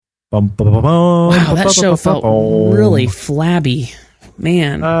Wow, that show felt really flabby,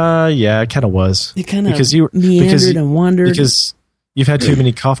 man. Yeah, it kind of was. It kind of meandered and wandered because you've had too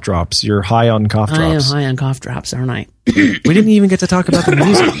many cough drops. You're high on cough drops. I am high on cough drops, aren't I? We didn't even get to talk about the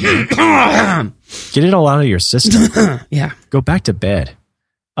music. Get it all out of your system. Yeah. Go back to bed.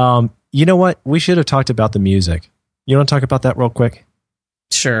 You know what? We should have talked about the music. You want to talk about that real quick?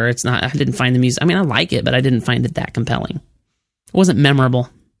 Sure. It's not. I didn't find the music. I mean, I like it, but I didn't find it that compelling. It wasn't memorable.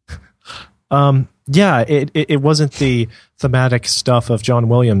 Yeah, it wasn't the thematic stuff of John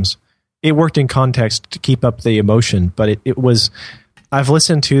Williams. It worked in context to keep up the emotion, but it was... I've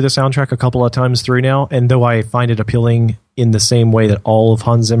listened to the soundtrack a couple of times through now, and though I find it appealing in the same way that all of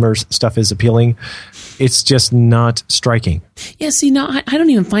Hans Zimmer's stuff is appealing, it's just not striking. Yeah, see, no, I don't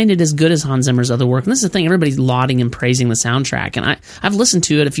even find it as good as Hans Zimmer's other work. And this is the thing, everybody's lauding and praising the soundtrack, and I've listened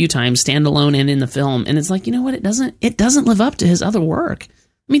to it a few times, standalone and in the film, and it's like, you know what, it doesn't live up to his other work.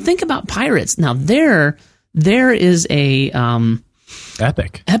 I mean, think about Pirates. Now, there is a...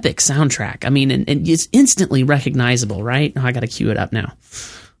 Epic soundtrack. I mean, and it's instantly recognizable, right? Oh, I got to cue it up now.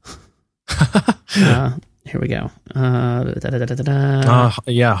 Here we go.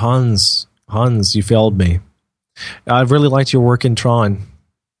 Yeah, Hans, you failed me. I really liked your work in Tron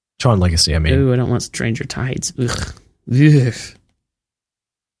Legacy. I mean, ooh, I don't want Stranger Tides. Ugh. Ugh.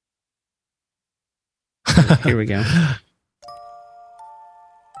 Here we go.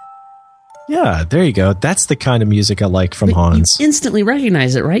 Yeah, there you go. That's the kind of music I like from Hans. You instantly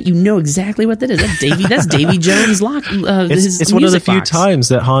recognize it, right? You know exactly what that is. That's Davy Jones' lock. It's one of the few times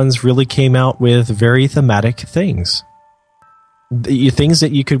that Hans really came out with very thematic things. Things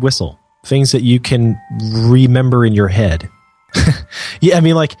that you could whistle. Things that you can remember in your head. Yeah, I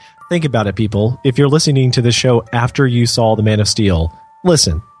mean, like, think about it, people. If you're listening to the show after you saw The Man of Steel,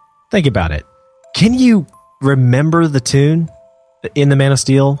 listen, think about it. Can you remember the tune in The Man of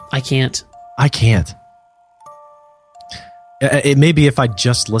Steel? I can't. It may be if I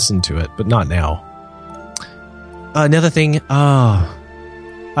just listened to it, but not now. Another thing, I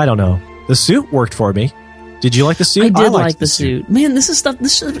don't know. The suit worked for me. Did you like the suit? I did like the suit. Man, this is stuff.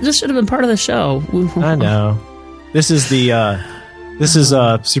 This should have been part of the show. I know. This is what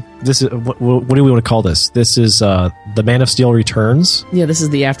do we want to call this? This is the Man of Steel Returns. Yeah, this is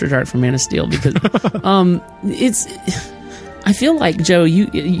the After Dark from Man of Steel because it's. I feel like, Joe,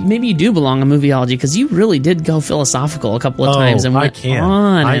 you maybe you do belong in Movieology because you really did go philosophical a couple of times and went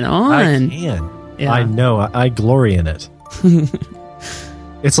on and on. I can. Yeah. I know. I glory in it.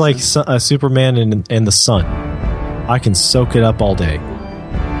 It's like Superman and the sun. I can soak it up all day.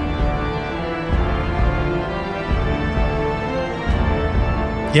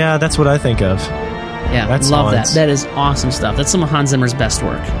 Yeah, that's what I think of. Yeah, that's love Hans. that. That is awesome stuff. That's some of Hans Zimmer's best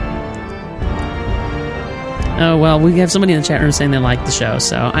work. Oh, well, we have somebody in the chat room saying they like the show,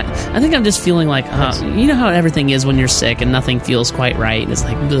 so I think I'm just feeling like, you know how everything is when you're sick and nothing feels quite right. It's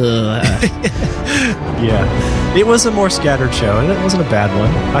like, ugh. Yeah. It was a more scattered show, and it wasn't a bad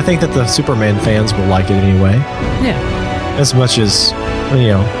one. I think that the Superman fans will like it anyway. Yeah. As much as,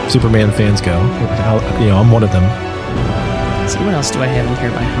 Superman fans go. I'm one of them. So what else do I have in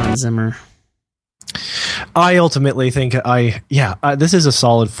here by Hans Zimmer? I ultimately think this is a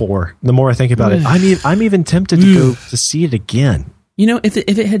solid 4. The more I think about it, I'm even tempted to go to see it again. You know, if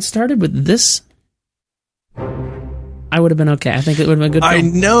it had started with this, I would have been okay. I think it would have been a good film. I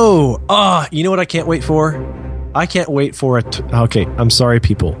know. You know what I can't wait for? I can't wait for okay, I'm sorry,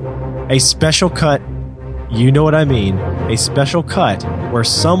 people. A special cut. You know what I mean? A special cut where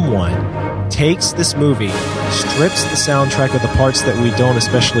someone takes this movie, strips the soundtrack of the parts that we don't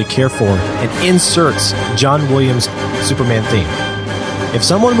especially care for, and inserts John Williams' Superman theme. If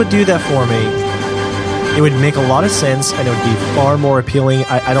someone would do that for me, it would make a lot of sense, and it would be far more appealing.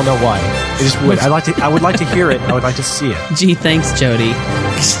 I don't know why. It just would. I would like to hear it. I would like to see it. Gee, thanks, Jody.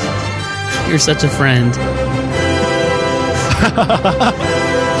 You're such a friend.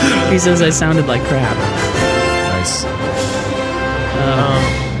 He says I sounded like crap. Nice.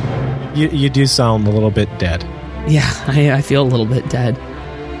 You do sound a little bit dead. Yeah, I feel a little bit dead.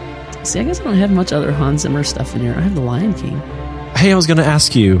 See, I guess I don't have much other Hans Zimmer stuff in here. I have The Lion King. Hey, I was going to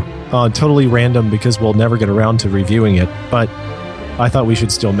ask you, totally random because we'll never get around to reviewing it, but I thought we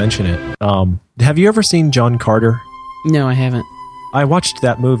should still mention it. Have you ever seen John Carter? No, I haven't. I watched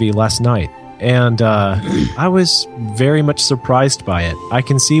that movie last night, and I was very much surprised by it. I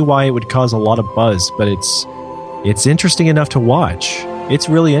can see why it would cause a lot of buzz, but it's interesting enough to watch. It's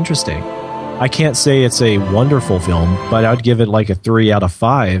really interesting. I can't say it's a wonderful film, but I'd give it like a 3 out of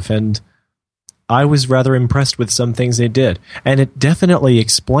 5, and I was rather impressed with some things they did. And it definitely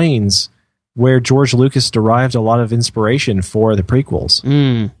explains where George Lucas derived a lot of inspiration for the prequels.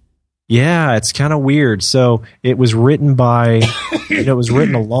 Yeah, it's kind of weird. So it was written by, it was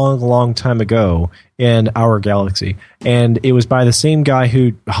written a long, long time ago in our galaxy. And it was by the same guy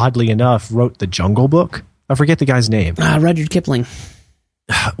who, oddly enough, wrote The Jungle Book. I forget the guy's name. Rudyard Kipling.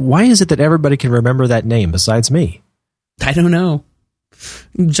 Why is it that everybody can remember that name besides me? I don't know.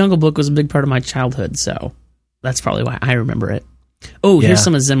 Jungle Book was a big part of my childhood, so that's probably why I remember it. Oh, here's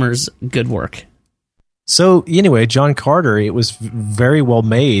some of Zimmer's good work. So anyway, John Carter, it was very well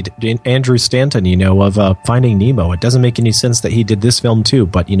made. Andrew Stanton, of Finding Nemo. It doesn't make any sense that he did this film too,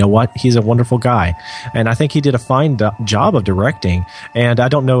 but you know what? He's a wonderful guy. And I think he did a fine job of directing. And I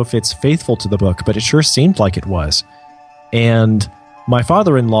don't know if it's faithful to the book, but it sure seemed like it was. And my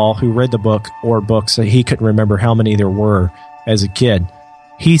father-in-law, who read the book or books, he couldn't remember how many there were as a kid.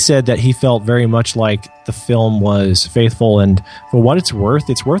 He said that he felt very much like the film was faithful, and for what it's worth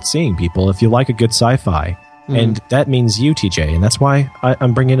seeing, people, if you like a good sci-fi. And that means you, TJ, and that's why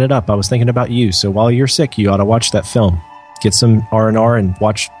I'm bringing it up. I was thinking about you, so while you're sick, you ought to watch that film. Get some R&R and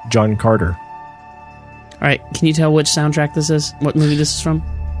watch John Carter. All right, can you tell which soundtrack this is? What movie this is from?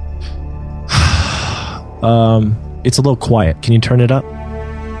 It's a little quiet. Can you turn it up?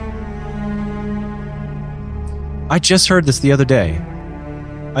 I just heard this the other day.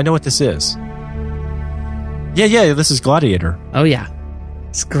 I know what this is. Yeah, this is Gladiator. Oh yeah,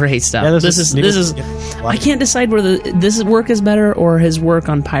 it's great stuff. Yeah, this is. I can't decide whether this work is better or his work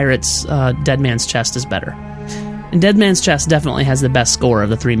on Pirates, Dead Man's Chest is better. And Dead Man's Chest definitely has the best score of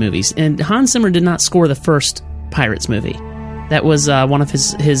the three movies. And Hans Zimmer did not score the first Pirates movie. That was one of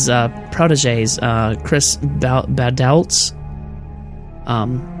his proteges, Chris Badaltz.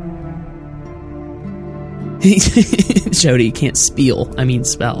 Jody can't spell.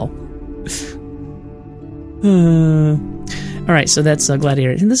 All right, so that's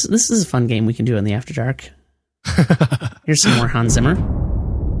Gladiator. And this is a fun game we can do in the After Dark. Here's some more Hans Zimmer.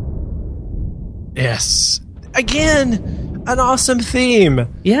 Yes. Again, an awesome theme.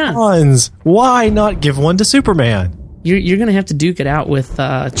 Yeah. Hans, why not give one to Superman? You're going to have to duke it out with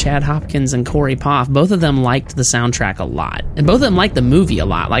Chad Hopkins and Corey Poff. Both of them liked the soundtrack a lot. And both of them liked the movie a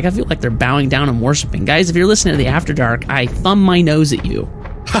lot. Like, I feel like they're bowing down and worshiping. Guys, if you're listening to the After Dark, I thumb my nose at you.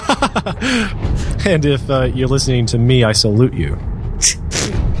 And if you're listening to me, I salute you.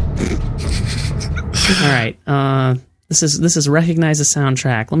 All right. This is Recognize the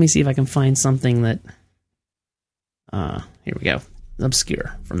Soundtrack. Let me see if I can find something that... here we go.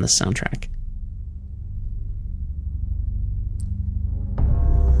 Obscure from this soundtrack.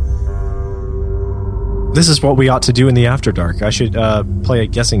 This is what we ought to do in the After Dark. I should play a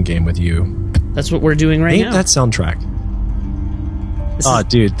guessing game with you. That's what we're doing right now. Ain't that soundtrack?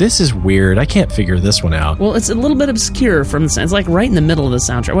 Dude, this is weird. I can't figure this one out. Well, it's a little bit obscure from the sound. It's like right in the middle of the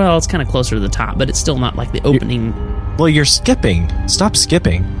soundtrack. Well, it's kind of closer to the top, but it's still not like the opening. Well, you're skipping. Stop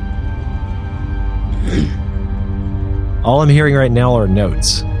skipping. All I'm hearing right now are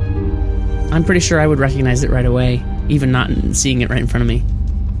notes. I'm pretty sure I would recognize it right away, even not seeing it right in front of me.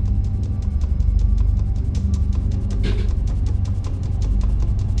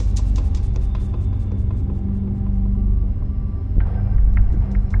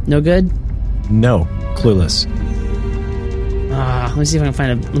 No good? No. Clueless. Let me see if I can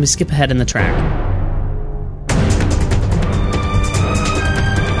find let me skip ahead in the track.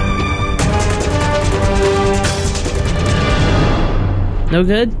 No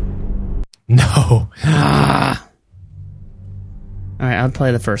good? No. Alright, I'll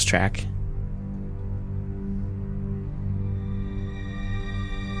play the first track.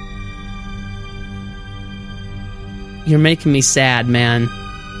 You're making me sad, man.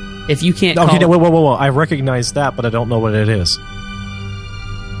 If you can't call... Okay, no, whoa. I recognize that, but I don't know what it is.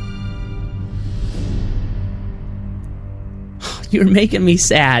 You're making me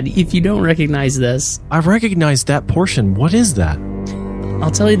sad if you don't recognize this. I recognize that portion. What is that? I'll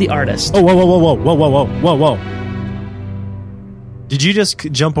tell you the artist. Oh, whoa. Did you just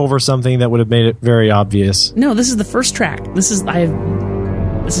jump over something that would have made it very obvious? No, this is the first track. This is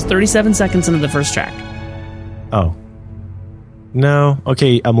 37 seconds into the first track. Oh. No.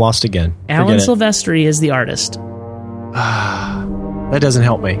 Okay, I'm lost again. Alan Silvestri is the artist. That doesn't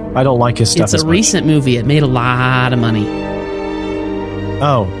help me. I don't like his stuff. It's a recent movie. It made a lot of money.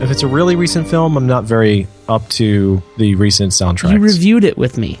 Oh, if it's a really recent film, I'm not very up to the recent soundtracks. You reviewed it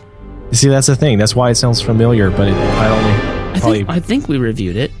with me. See, that's the thing. That's why it sounds familiar, but I think we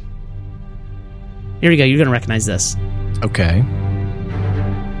reviewed it. Here we go. You're going to recognize this. Okay.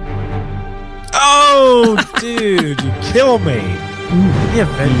 Oh, dude, you kill me. The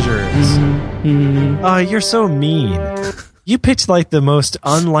Avengers. Oh, you're so mean. You picked like the most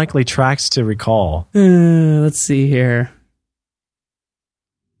unlikely tracks to recall. Let's see here.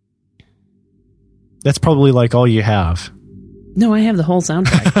 That's probably like all you have. No, I have the whole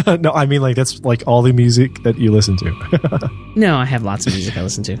soundtrack. No, I mean like that's like all the music that you listen to. No, I have lots of music I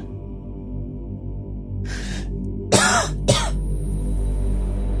listen to.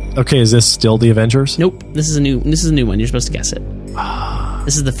 Okay, is this still the Avengers? Nope, this is a new one. You're supposed to guess it.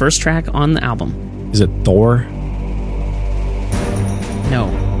 This is the first track on the album. Is it Thor? No,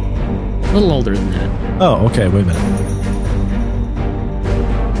 a little older than that. Oh, okay. Wait a minute.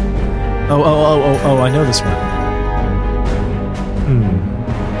 Oh! I know this one.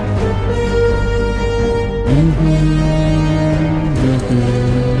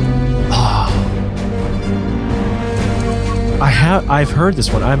 I've heard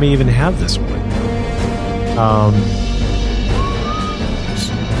this one. I may even have this one.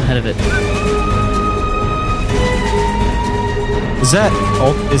 Ahead of it. Is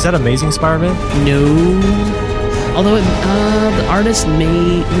that Amazing Spider-Man? No. Although the artist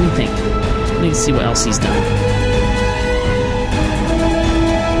may. Let me think. Let me see what else he's done.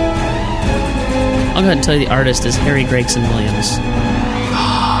 I'll go ahead and tell you the artist is Harry Gregson Williams.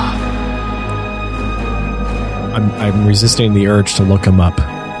 I'm resisting the urge to look him up.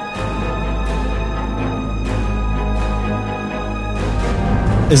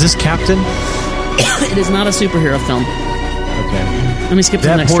 Is this Captain? It is not a superhero film. Okay. Let me skip to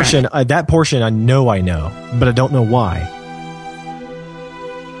the next portion. track. That portion I know, but I don't know why.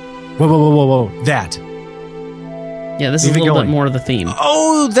 Whoa! That. Yeah, this is a little bit more of the theme.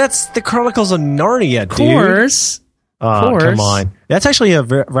 Oh, that's the Chronicles of Narnia, dude. Of course. Come on. That's actually a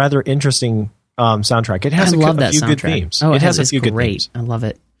rather interesting soundtrack. It has a few good themes. Oh, it has a few great. good themes. I love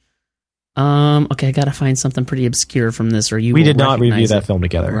it. Okay, I gotta find something pretty obscure from this, or we did not review that film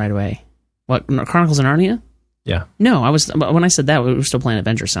together right away. What, Chronicles of Narnia? Yeah. No, when I said that, we were still playing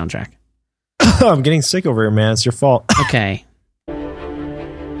Avengers soundtrack. I'm getting sick over here, man. It's your fault. Okay.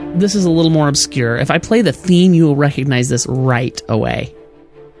 This is a little more obscure. If I play the theme, you will recognize this right away.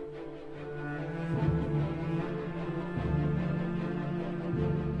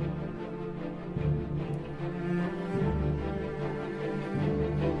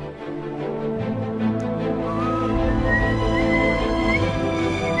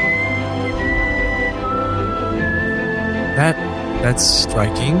 That's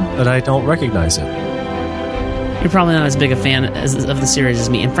striking, but I don't recognize it. You're probably not as big a fan of the series as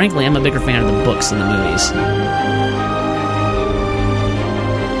me, and frankly, I'm a bigger fan of the books than the movies.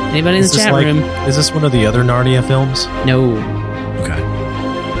 Anybody in the chat room? Is this one of the other Narnia films? No. Okay.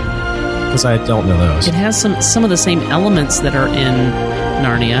 Because I don't know those. It has some of the same elements that are in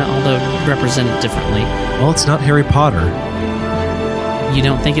Narnia, although represented differently. Well, it's not Harry Potter. You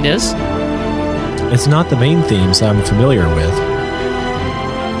don't think it is? It's not the main themes I'm familiar with.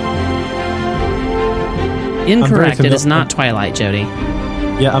 Incorrect. It is not Twilight, Jody.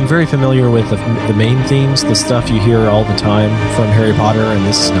 Yeah, I'm very familiar with the main themes, the stuff you hear all the time from Harry Potter, and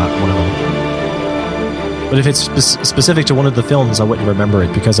this is not one of them. But if it's specific to one of the films, I wouldn't remember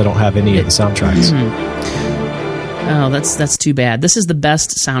it because I don't have any of the soundtracks. Oh, that's too bad. This is the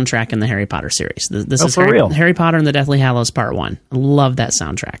best soundtrack in the Harry Potter series. This is real? Harry Potter and the Deathly Hallows Part 1. I love that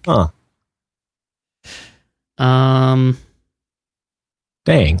soundtrack. Huh.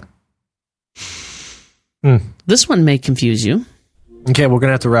 Dang. This one may confuse you. Okay, we're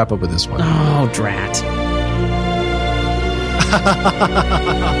gonna have to wrap up with this one. Oh, drat.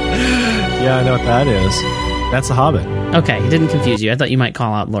 Yeah, I know what that is. That's The Hobbit. Okay, it didn't confuse you. I thought you might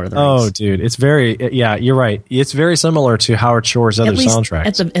call out Lord of the Rings. Oh, dude, it's you're right. It's very similar to Howard Shore's other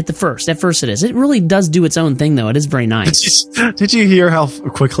soundtracks. At first it is. It really does do its own thing, though. It is very nice. Did you hear how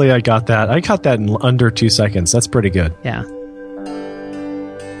quickly I got that? I got that in under 2 seconds. That's pretty good. Yeah.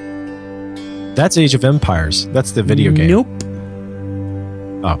 That's Age of Empires. That's the video game. Nope.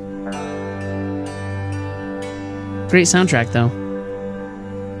 Oh. Great soundtrack, though.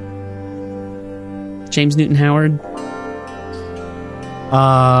 James Newton Howard.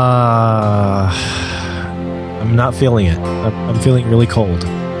 I'm not feeling it. I'm feeling really cold.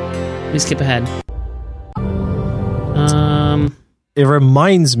 Let me skip ahead. It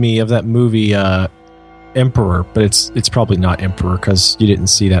reminds me of that movie Emperor, but it's probably not Emperor because you didn't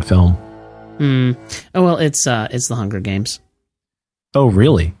see that film. Oh well, it's The Hunger Games. Oh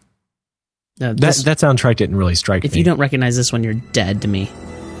really? That soundtrack didn't really strike me. If you don't recognize this one, you're dead to me.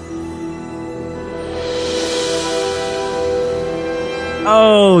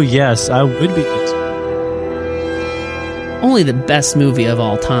 Oh yes, I would be. Only the best movie of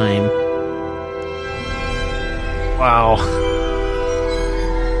all time. Wow.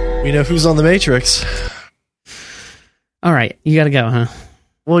 We know who's on The Matrix. All right, you got to go, huh?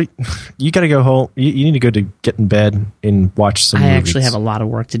 Well, you got to go home. You need to go to get in bed and watch some movies. I actually have a lot of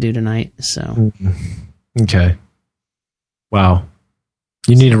work to do tonight, so. Okay. Wow.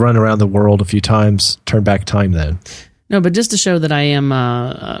 You need to run around the world a few times, turn back time then. No, but just to show that I am,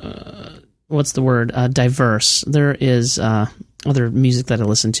 what's the word, diverse, there is other music that I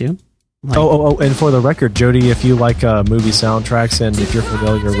listen to. Like, and for the record, Jody, if you like movie soundtracks and if you're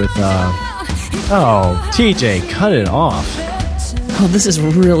familiar with... TJ, cut it off. Oh, this is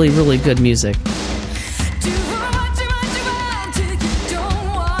really, really good music.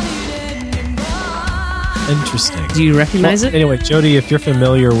 Interesting. Do you recognize it? Anyway, Jody, if you're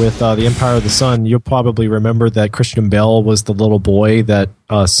familiar with The Empire of the Sun, you'll probably remember that Christian Bale was the little boy that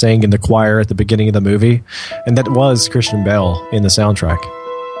sang in the choir at the beginning of the movie. And that was Christian Bale in the soundtrack.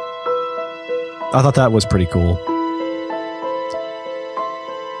 I thought that was pretty cool.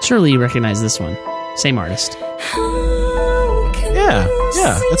 Surely you recognize this one. Same artist.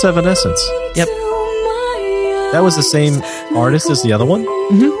 Yeah, that's Evanescence. Yep. That was the same artist as the other one?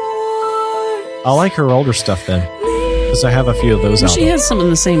 Mm-hmm. I like her older stuff then, because I have a few of those albums. She has some in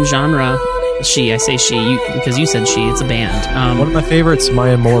the same genre. I say she, because you said she. It's a band. One of my favorites, My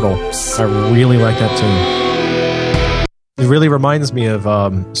Immortal. I really like that tune. It really reminds me of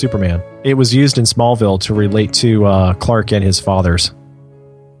Superman. It was used in Smallville to relate to Clark and his fathers.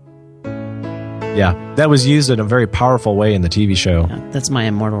 Yeah, that was used in a very powerful way in the TV show. Yeah, that's My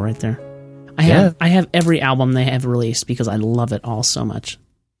Immortal right there. I have every album they have released because I love it all so much.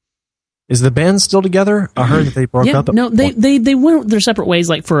 Is the band still together? I heard that they broke up. No, they went their separate ways,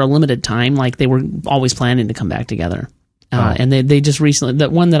 like for a limited time. Like they were always planning to come back together. And they just recently, the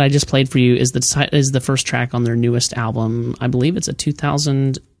one that I just played for you is the first track on their newest album. I believe it's a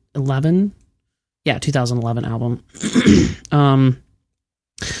 2011. Yeah, 2011 album.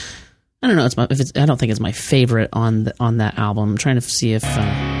 I don't know. I don't think it's my favorite on that album. I'm trying to see if. Oh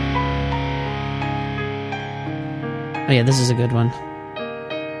yeah, this is a good one.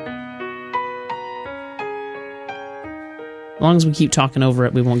 As long as we keep talking over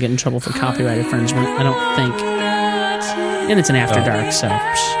it, we won't get in trouble for copyright infringement, I don't think. And it's an After Dark, so...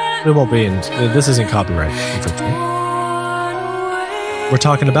 It won't be. This isn't copyright infringement. We're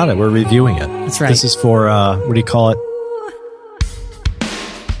talking about it. We're reviewing it. That's right. This is for, what do you call it?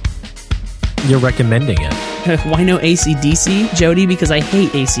 You're recommending it. Why no AC/DC, Jody? Because I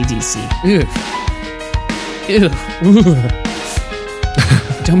hate AC/DC. Ew.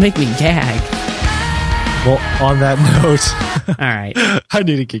 Don't make me gag. Well, on that note, all right, I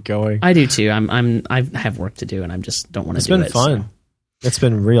need to keep going. I do too. I have work to do, and I just don't want to do it. It's been fun. So. It's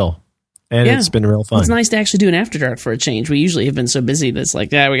been real, and yeah. It's been real fun. It's nice to actually do an After Dark for a change. We usually have been so busy that it's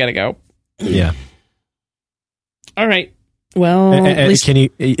like, we got to go. Yeah. All right. Well,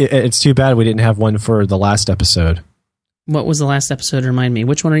 it's too bad we didn't have one for the last episode. What was the last episode? Remind me.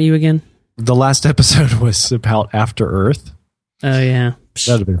 Which one are you again? The last episode was about After Earth. Oh yeah,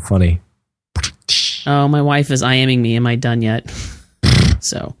 that would have been funny. Oh, my wife is IMing me. Am I done yet?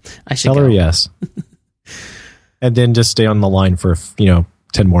 So I should tell go. her yes. And then just stay on the line for 10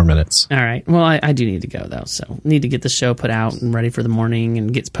 more minutes. All right. Well, I do need to go though, so need to get the show put out and ready for the morning,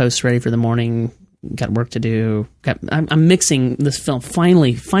 and get posts ready for the morning. Got work to do. I'm mixing this film.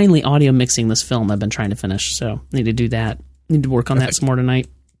 Finally, audio mixing this film. I've been trying to finish, so need to do that. Need to work on that some more tonight.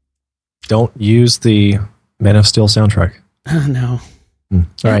 Don't use the Man of Steel soundtrack. No. All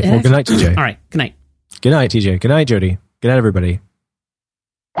right. Well, good night, TJ. All right. Good night. Good night, TJ. Good night, Jody. Good night, everybody.